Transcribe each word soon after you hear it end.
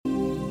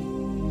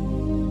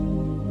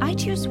I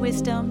Choose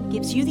Wisdom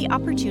gives you the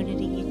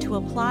opportunity to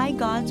apply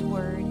God's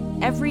Word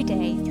every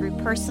day through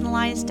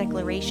personalized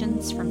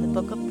declarations from the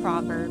book of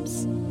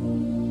Proverbs.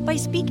 By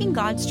speaking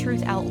God's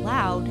truth out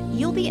loud,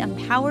 you'll be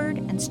empowered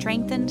and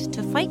strengthened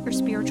to fight your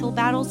spiritual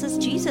battles as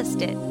Jesus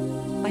did,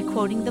 by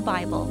quoting the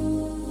Bible.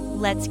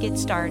 Let's get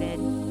started.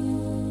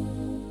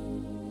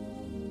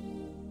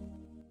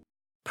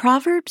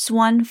 Proverbs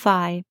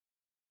 1:5.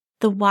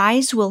 The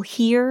wise will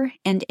hear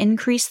and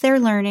increase their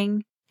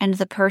learning, and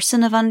the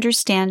person of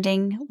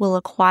understanding will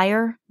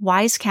acquire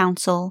wise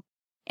counsel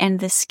and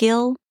the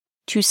skill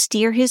to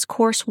steer his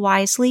course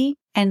wisely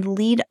and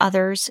lead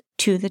others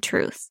to the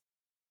truth.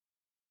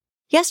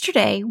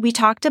 Yesterday, we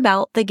talked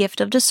about the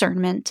gift of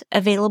discernment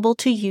available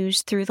to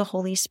use through the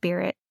Holy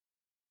Spirit.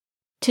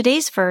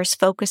 Today's verse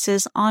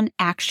focuses on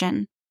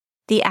action,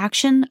 the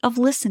action of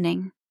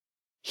listening,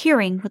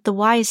 hearing what the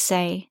wise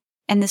say,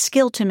 and the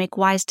skill to make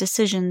wise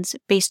decisions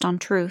based on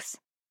truth.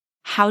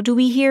 How do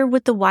we hear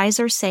what the wise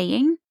are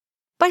saying?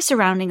 By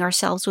surrounding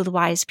ourselves with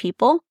wise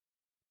people.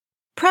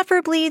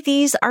 Preferably,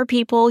 these are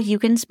people you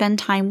can spend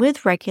time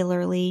with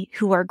regularly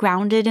who are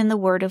grounded in the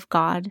Word of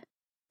God.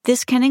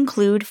 This can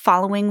include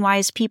following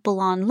wise people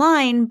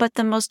online, but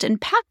the most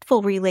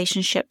impactful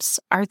relationships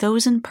are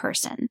those in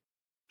person.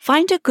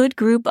 Find a good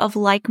group of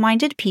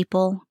like-minded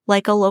people,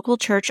 like a local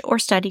church or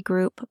study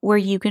group, where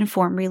you can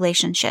form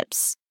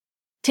relationships.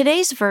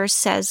 Today's verse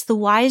says the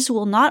wise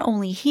will not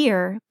only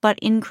hear, but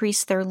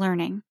increase their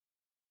learning.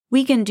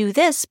 We can do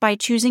this by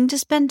choosing to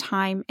spend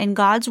time in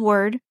God's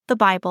Word, the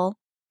Bible,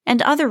 and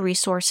other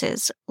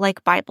resources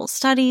like Bible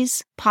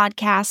studies,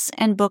 podcasts,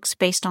 and books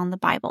based on the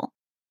Bible.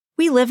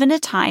 We live in a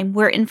time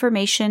where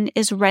information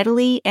is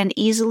readily and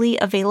easily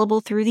available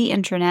through the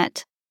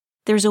internet.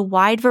 There's a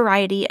wide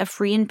variety of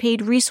free and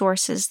paid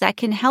resources that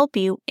can help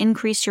you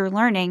increase your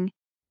learning.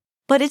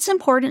 But it's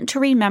important to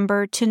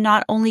remember to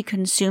not only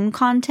consume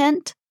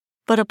content,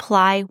 but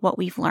apply what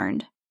we've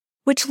learned.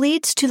 Which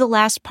leads to the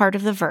last part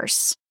of the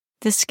verse,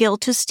 the skill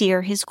to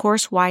steer his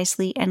course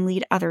wisely and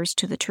lead others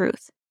to the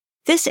truth.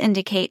 This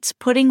indicates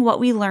putting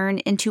what we learn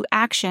into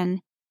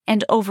action,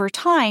 and over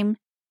time,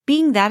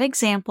 being that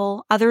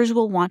example others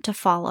will want to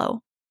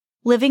follow.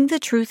 Living the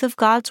truth of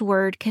God's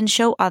Word can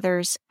show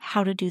others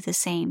how to do the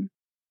same.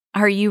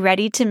 Are you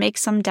ready to make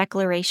some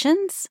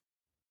declarations?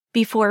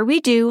 Before we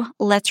do,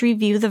 let's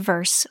review the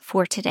verse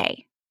for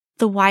today.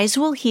 The wise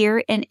will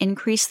hear and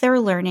increase their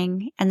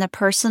learning, and the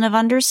person of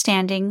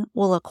understanding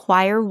will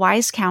acquire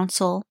wise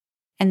counsel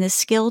and the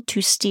skill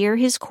to steer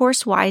his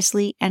course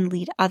wisely and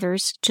lead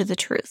others to the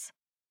truth.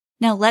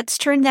 Now let's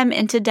turn them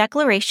into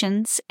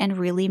declarations and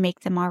really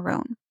make them our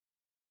own.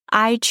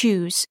 I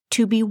choose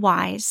to be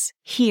wise,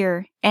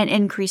 hear, and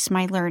increase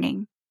my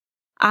learning.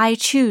 I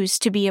choose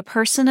to be a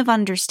person of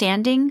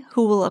understanding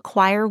who will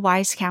acquire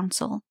wise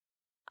counsel.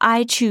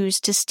 I choose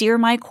to steer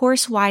my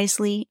course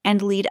wisely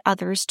and lead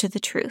others to the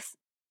truth.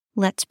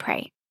 Let's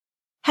pray.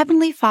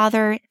 Heavenly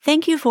Father,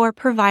 thank you for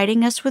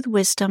providing us with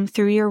wisdom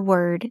through your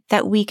word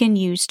that we can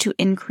use to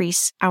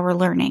increase our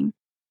learning.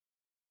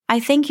 I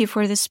thank you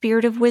for the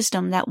spirit of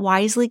wisdom that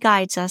wisely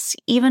guides us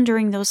even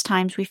during those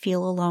times we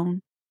feel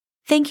alone.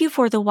 Thank you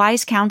for the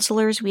wise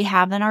counselors we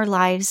have in our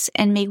lives,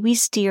 and may we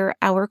steer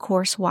our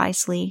course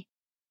wisely.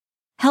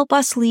 Help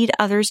us lead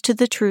others to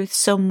the truth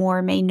so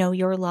more may know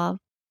your love.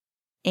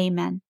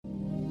 Amen.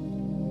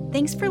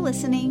 Thanks for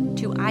listening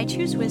to I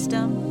Choose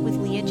Wisdom with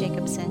Leah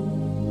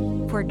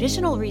Jacobson. For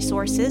additional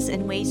resources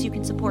and ways you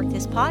can support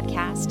this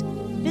podcast,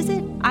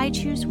 visit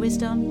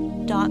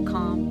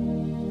ichoosewisdom.com.